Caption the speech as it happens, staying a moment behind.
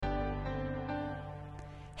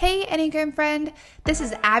Hey Enneagram friend, this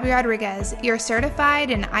is Abby Rodriguez, your certified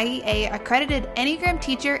and IEA accredited Enneagram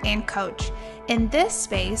teacher and coach. In this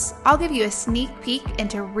space, I'll give you a sneak peek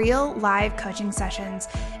into real live coaching sessions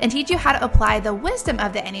and teach you how to apply the wisdom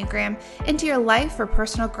of the Enneagram into your life for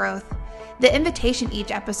personal growth. The invitation each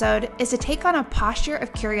episode is to take on a posture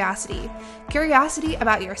of curiosity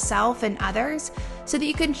about yourself and others, so that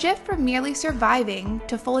you can shift from merely surviving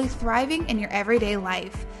to fully thriving in your everyday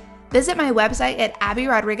life. Visit my website at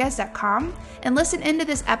abbyrodriguez.com and listen into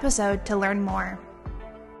this episode to learn more.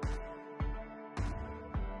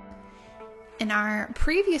 In our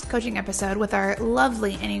previous coaching episode with our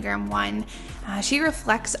lovely Enneagram 1, she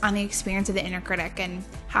reflects on the experience of the inner critic and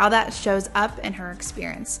how that shows up in her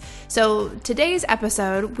experience. So today's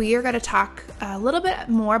episode, we are going to talk a little bit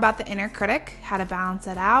more about the inner critic, how to balance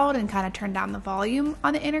it out and kind of turn down the volume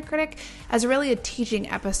on the inner critic, as really a teaching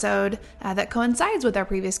episode that coincides with our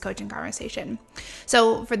previous coaching conversation.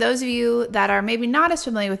 So for those of you that are maybe not as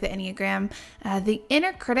familiar with the Enneagram, the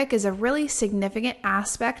inner critic is a really significant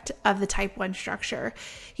aspect of the type 1 structure.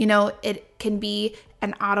 You know, it can be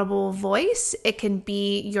an audible voice. It can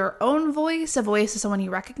be your own voice, a voice of someone you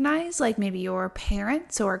recognize, like maybe your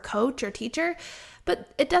parents or coach or teacher,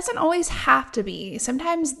 but it doesn't always have to be.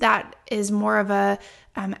 Sometimes that is more of a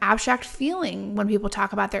abstract feeling when people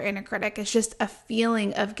talk about their inner critic. It's just a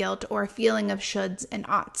feeling of guilt or a feeling of shoulds and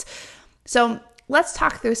oughts. So let's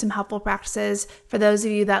talk through some helpful practices for those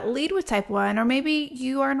of you that lead with type 1, or maybe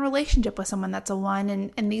you are in a relationship with someone that's a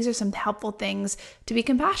 1, and these are some helpful things to be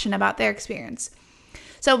compassionate about their experience.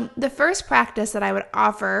 So the first practice that I would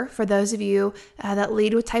offer for those of you that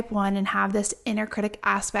lead with type 1 and have this inner critic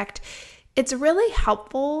aspect, it's really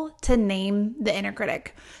helpful to name the inner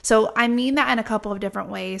critic. So I mean that in a couple of different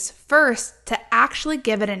ways. First, to actually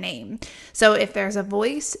give it a name. So if there's a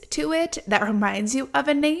voice to it that reminds you of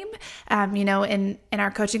a name, in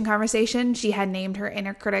our coaching conversation, she had named her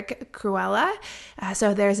inner critic Cruella.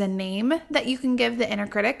 So there's a name that you can give the inner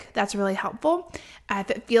critic. That's really helpful. If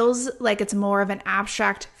it feels like it's more of an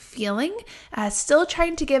abstract feeling, still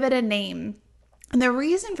trying to give it a name. And the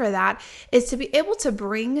reason for that is to be able to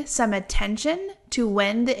bring some attention to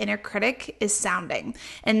when the inner critic is sounding.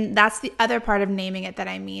 And that's the other part of naming it that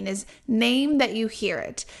I mean, is name that you hear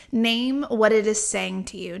it. Name what it is saying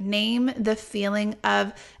to you. Name the feeling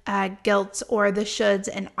of guilt or the shoulds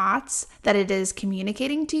and oughts that it is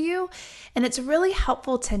communicating to you. And it's really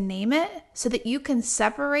helpful to name it so that you can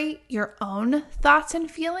separate your own thoughts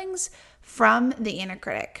and feelings from the inner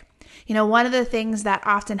critic. You know, one of the things that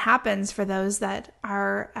often happens for those that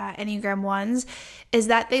are Enneagram 1s is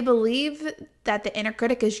that they believe that the inner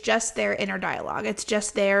critic is just their inner dialogue. It's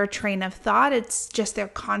just their train of thought. It's just their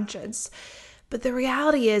conscience. But the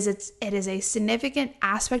reality is it is a significant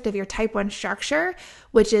aspect of your type 1 structure,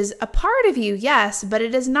 which is a part of you, yes, but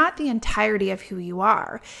it is not the entirety of who you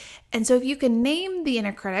are. And so if you can name the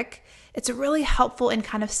inner critic, it's really helpful in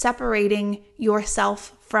kind of separating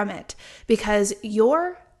yourself from it, because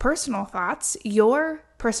your personal thoughts, your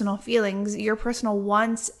personal feelings, your personal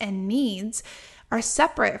wants and needs are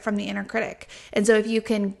separate from the inner critic. And so if you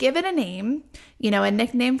can give it a name, a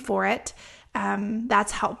nickname for it,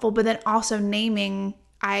 that's helpful. But then also naming,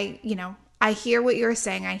 I hear what you're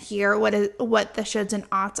saying. I hear what the shoulds and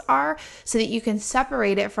oughts are, so that you can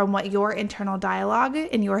separate it from what your internal dialogue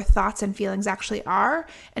and your thoughts and feelings actually are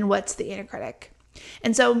and what's the inner critic.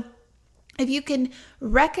 And so if you can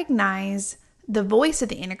recognize the voice of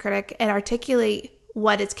the inner critic and articulate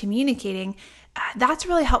what it's communicating, that's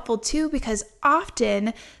really helpful too, because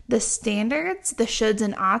often the standards, the shoulds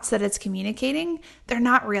and oughts that it's communicating, they're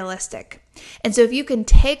not realistic. And so if you can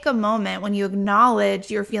take a moment when you acknowledge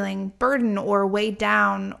you're feeling burdened or weighed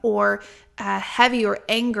down or heavy or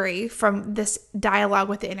angry from this dialogue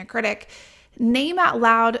with the inner critic, name out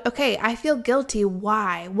loud, okay, I feel guilty.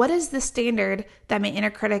 Why? What is the standard that my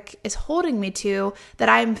inner critic is holding me to that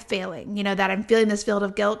I'm failing, that I'm feeling this field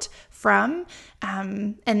of guilt from?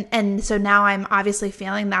 And so now I'm obviously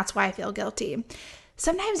failing. That's why I feel guilty.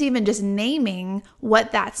 Sometimes even just naming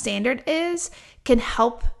what that standard is can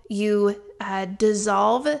help you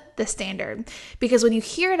dissolve the standard. Because when you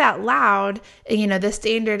hear it out loud, the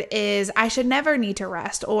standard is I should never need to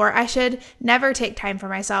rest, or I should never take time for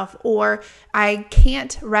myself, or I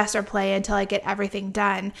can't rest or play until I get everything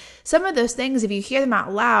done. Some of those things, if you hear them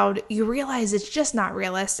out loud, you realize it's just not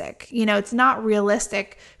realistic. It's not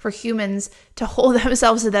realistic for humans to hold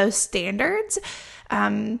themselves to those standards.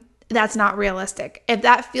 That's not realistic. If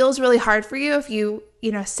that feels really hard for you, if you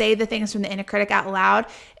say the things from the inner critic out loud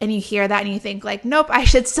and you hear that and you think like, nope, I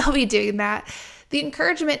should still be doing that, The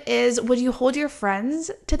encouragement is, would you hold your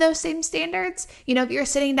friends to those same standards? If you're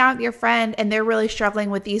sitting down with your friend and they're really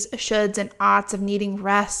struggling with these shoulds and oughts of needing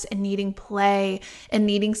rest and needing play and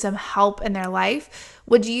needing some help in their life,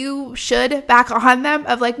 would you should back on them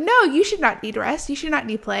of like, no, you should not need rest, you should not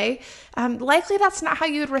need play? Likely that's not how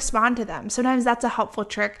you would respond to them. Sometimes that's a helpful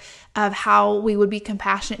trick of how we would be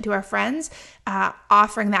compassionate to our friends,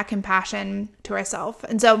 offering that compassion to ourselves.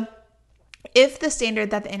 And so if the standard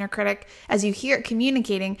that the inner critic, as you hear it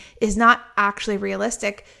communicating, is not actually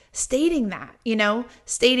realistic, stating that,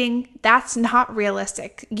 stating that's not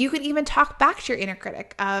realistic. You could even talk back to your inner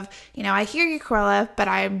critic of, I hear you, Cruella, but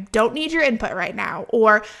I don't need your input right now.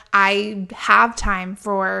 Or I have time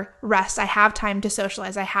for rest. I have time to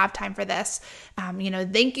socialize. I have time for this.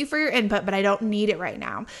 Thank you for your input, but I don't need it right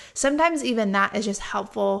now. Sometimes even that is just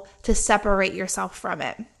helpful to separate yourself from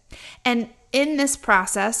it. And in this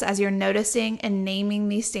process, as you're noticing and naming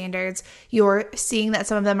these standards, you're seeing that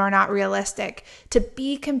some of them are not realistic, to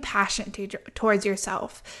be compassionate towards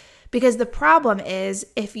yourself. Because the problem is,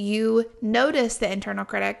 if you notice the internal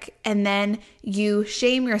critic and then you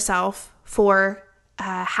shame yourself for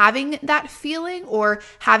having that feeling or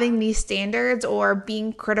having these standards or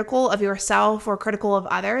being critical of yourself or critical of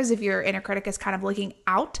others, if your inner critic is kind of looking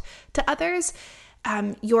out to others,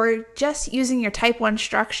 you're just using your type 1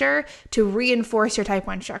 structure to reinforce your type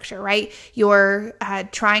 1 structure, right? You're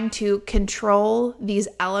trying to control these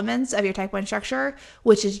elements of your type 1 structure,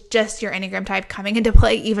 which is just your Enneagram type coming into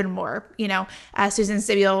play even more. Susan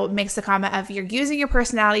Stabile makes the comment of you're using your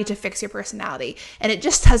personality to fix your personality, and it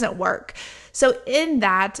just doesn't work. So in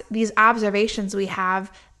that, these observations we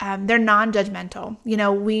have, they're non-judgmental.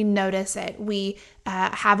 We notice it. We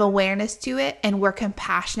have awareness to it, and we're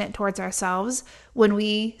compassionate towards ourselves when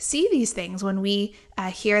we see these things, when we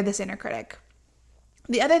hear this inner critic.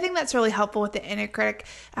 The other thing that's really helpful with the inner critic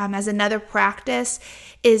as another practice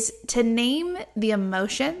is to name the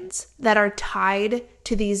emotions that are tied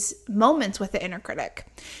to these moments with the inner critic.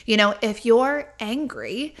 If you're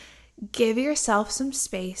angry, give yourself some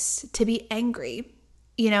space to be angry.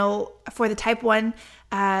 For the type 1,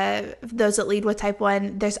 those that lead with type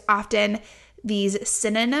 1, there's often these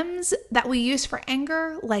synonyms that we use for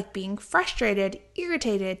anger, like being frustrated,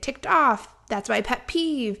 irritated, ticked off. That's my pet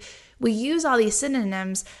peeve. We use all these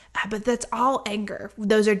synonyms, but that's all anger.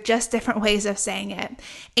 Those are just different ways of saying it.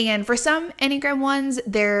 And for some Enneagram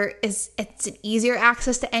 1s, it's an easier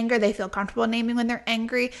access to anger. They feel comfortable naming when they're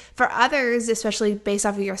angry. For others, especially based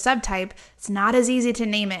off of your subtype, it's not as easy to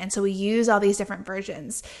name it. And so we use all these different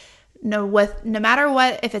versions. No matter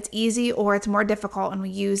what, if it's easy or it's more difficult, and we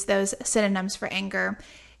use those synonyms for anger,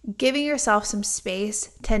 giving yourself some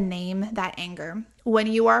space to name that anger. When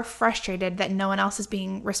you are frustrated that no one else is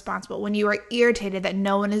being responsible, when you are irritated that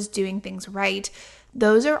no one is doing things right,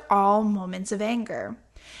 those are all moments of anger.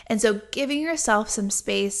 And so giving yourself some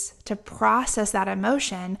space to process that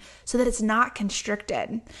emotion so that it's not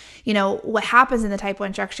constricted. What happens in the type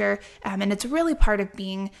 1 structure, and it's really part of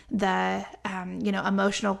being the,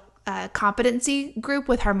 emotional competency group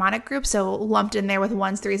with harmonic group, so lumped in there with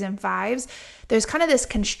 1s, 3s, and 5s, there's kind of this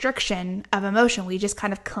constriction of emotion. We just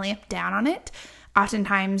kind of clamp down on it.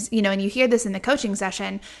 Oftentimes, and you hear this in the coaching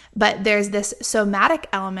session, but there's this somatic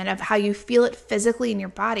element of how you feel it physically in your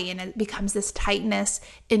body, and it becomes this tightness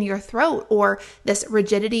in your throat or this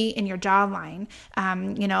rigidity in your jawline.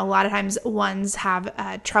 A lot of times 1s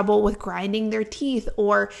have trouble with grinding their teeth,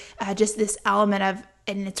 or just this element of,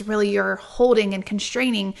 and it's really you're holding and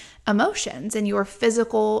constraining emotions and your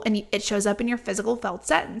physical, and it shows up in your physical felt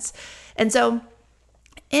sense. And so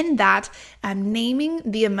in that, naming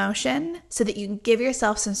the emotion so that you can give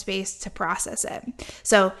yourself some space to process it.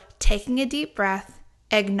 So taking a deep breath,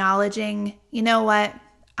 acknowledging, you know what,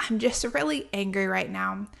 I'm just really angry right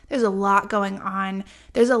now. There's a lot going on.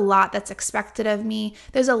 There's a lot that's expected of me.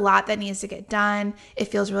 There's a lot that needs to get done. It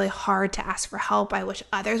feels really hard to ask for help. I wish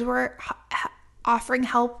others were offering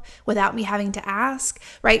help without me having to ask,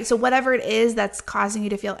 right? So whatever it is that's causing you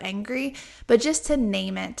to feel angry, but just to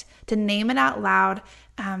name it out loud.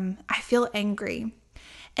 I feel angry.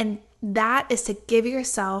 And that is to give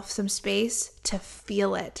yourself some space to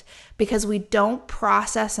feel it, because we don't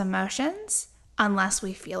process emotions unless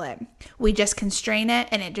we feel it. We just constrain it,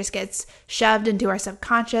 and it just gets shoved into our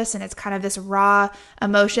subconscious, and it's kind of this raw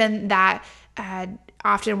emotion that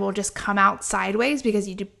often will just come out sideways because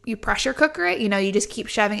you pressure cooker it. You just keep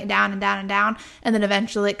shoving it down and down and down, and then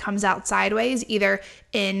eventually it comes out sideways, either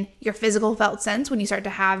in your physical felt sense when you start to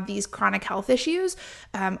have these chronic health issues,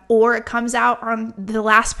 or it comes out on the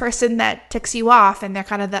last person that ticks you off, and they're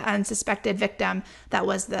kind of the unsuspected victim that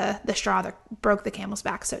was the straw that broke the camel's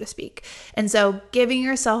back, so to speak. And so giving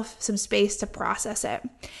yourself some space to process it.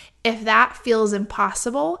 If that feels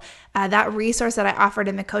impossible, that resource that I offered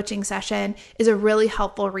in the coaching session is a really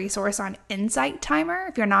helpful resource on Insight Timer.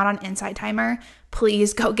 If you're not on Insight Timer,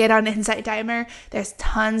 please go get on Insight Timer. There's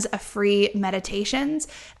tons of free meditations.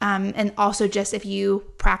 And also just if you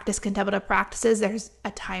practice contemplative practices, there's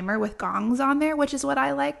a timer with gongs on there, which is what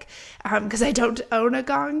I like because I don't own a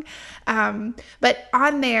gong. But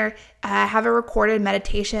on there, I have a recorded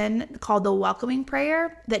meditation called the Welcoming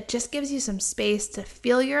Prayer that just gives you some space to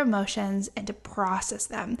feel your emotions and to process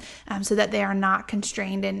them so that they are not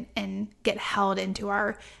constrained and get held into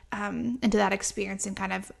into that experience and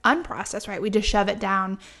kind of unprocessed, right? We just shove it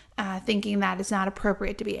down thinking that it's not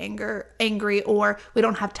appropriate to be angry, or we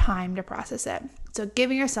don't have time to process it. So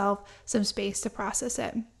giving yourself some space to process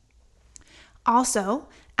it. Also,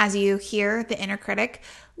 as you hear the inner critic,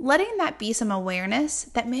 letting that be some awareness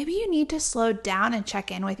that maybe you need to slow down and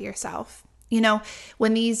check in with yourself.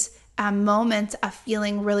 When these moments of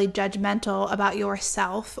feeling really judgmental about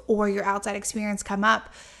yourself or your outside experience come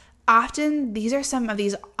up, often these are some of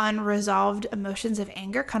these unresolved emotions of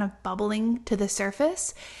anger kind of bubbling to the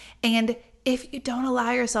surface. And if you don't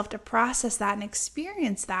allow yourself to process that and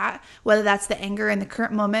experience that, whether that's the anger in the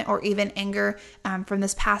current moment or even anger from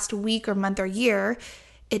this past week or month or year,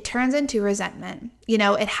 it turns into resentment.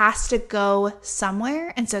 It has to go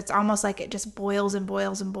somewhere. And so it's almost like it just boils and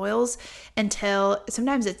boils and boils until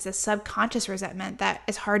sometimes it's a subconscious resentment that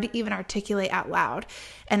is hard to even articulate out loud.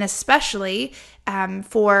 And especially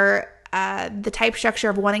for the type structure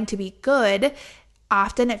of wanting to be good,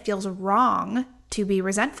 often it feels wrong to be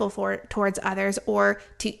resentful towards others or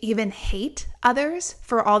to even hate others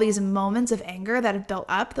for all these moments of anger that have built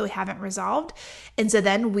up that we haven't resolved. And so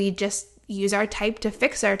then we just use our type to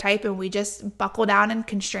fix our type, and we just buckle down and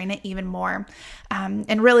constrain it even more.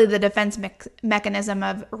 And really the defense mechanism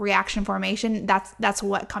of reaction formation, that's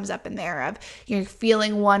what comes up in there of you're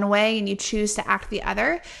feeling one way and you choose to act the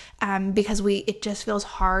other because it just feels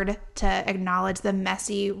hard to acknowledge the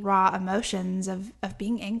messy, raw emotions of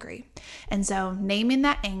being angry. And so naming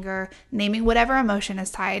that anger, naming whatever emotion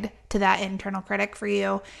is tied to that internal critic for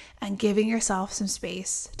you, and giving yourself some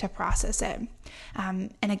space to process it.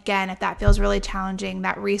 And again, if that feels really challenging,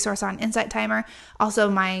 that resource on Insight Timer, also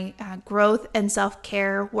my growth and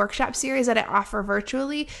self-care workshop series that I offer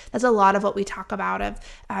virtually, that's a lot of what we talk about of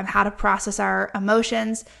how to process our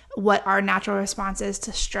emotions, what our natural response is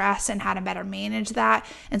to stress, and how to better manage that.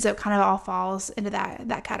 And so it kind of all falls into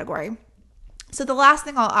that category. So the last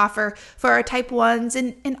thing I'll offer for our type 1s,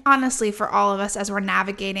 and honestly for all of us as we're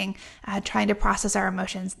navigating trying to process our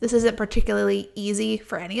emotions, this isn't particularly easy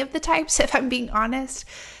for any of the types, if I'm being honest,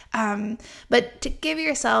 but to give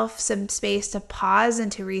yourself some space to pause and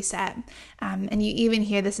to reset. And you even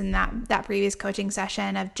hear this in that previous coaching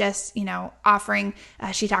session of just, offering,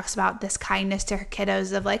 she talks about this kindness to her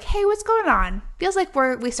kiddos of like, hey, what's going on? Feels like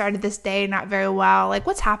we started this day not very well. Like,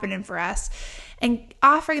 what's happening for us? And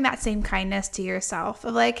offering that same kindness to yourself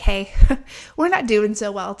of like, hey, we're not doing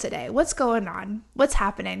so well today. What's going on? What's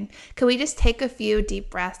happening? Can we just take a few deep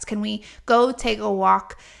breaths? Can we go take a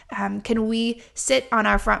walk? Can we sit on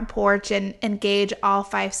our front porch and engage all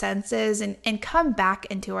 5 senses and come back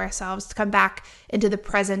into ourselves, come back into the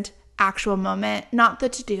present actual moment, not the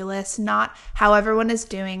to-do list, not how everyone is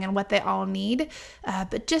doing and what they all need,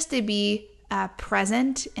 but just to be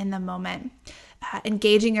present in the moment.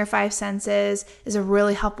 Engaging your 5 senses is a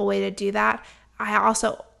really helpful way to do that. I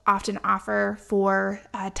also often offer for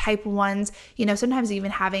type 1s, sometimes even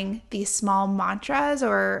having these small mantras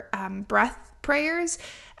or breath prayers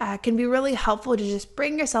can be really helpful to just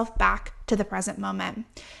bring yourself back to the present moment.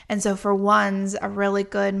 And so for 1s, a really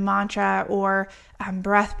good mantra or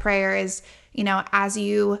breath prayer is, as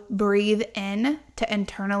you breathe in, to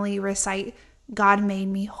internally recite, God made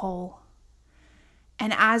me whole.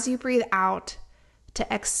 And as you breathe out, to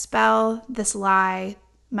expel this lie,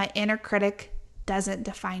 my inner critic doesn't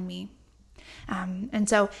define me. And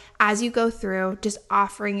so as you go through, just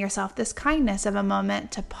offering yourself this kindness of a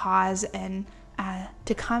moment to pause and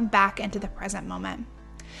to come back into the present moment.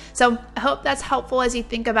 So I hope that's helpful as you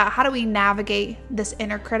think about how do we navigate this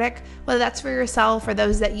inner critic, whether that's for yourself or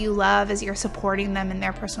those that you love as you're supporting them in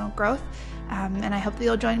their personal growth. And I hope that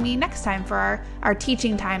you'll join me next time for our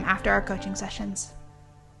teaching time after our coaching sessions.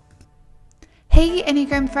 Hey,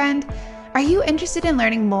 Enneagram friend, Are you interested in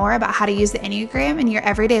learning more about how to use the Enneagram in your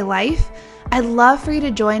everyday life? I'd love for you to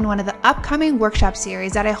join one of the upcoming workshop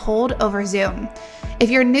series that I hold over Zoom. If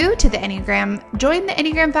you're new to the Enneagram, join the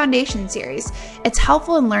Enneagram Foundation series. It's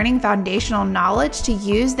helpful in learning foundational knowledge to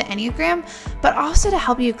use the Enneagram, but also to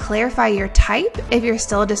help you clarify your type if you're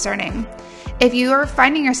still discerning. If you are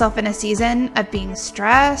finding yourself in a season of being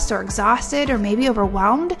stressed or exhausted or maybe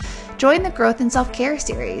overwhelmed, join the Growth and Self-Care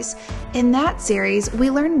series. In that series,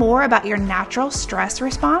 we learn more about your natural stress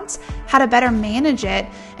response, how to better manage it,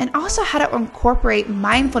 and also how to incorporate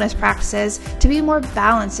mindfulness practices to be more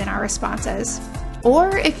balanced in our responses.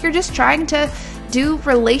 Or if you're just trying to do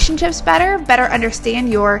relationships better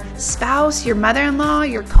understand your spouse, your mother-in-law,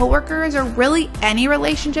 your coworkers, or really any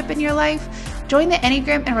relationship in your life, join the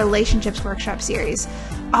Enneagram and Relationships Workshop series.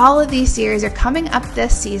 All of these series are coming up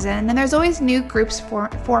this season, and there's always new groups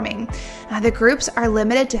forming. The groups are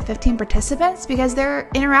limited to 15 participants because they're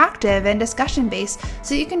interactive and discussion-based,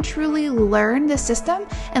 so you can truly learn the system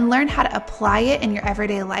and learn how to apply it in your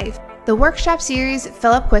everyday life. The workshop series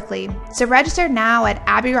fill up quickly, so register now at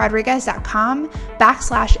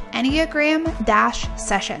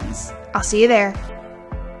abbyrodriguez.com/Enneagram-sessions. I'll see you there.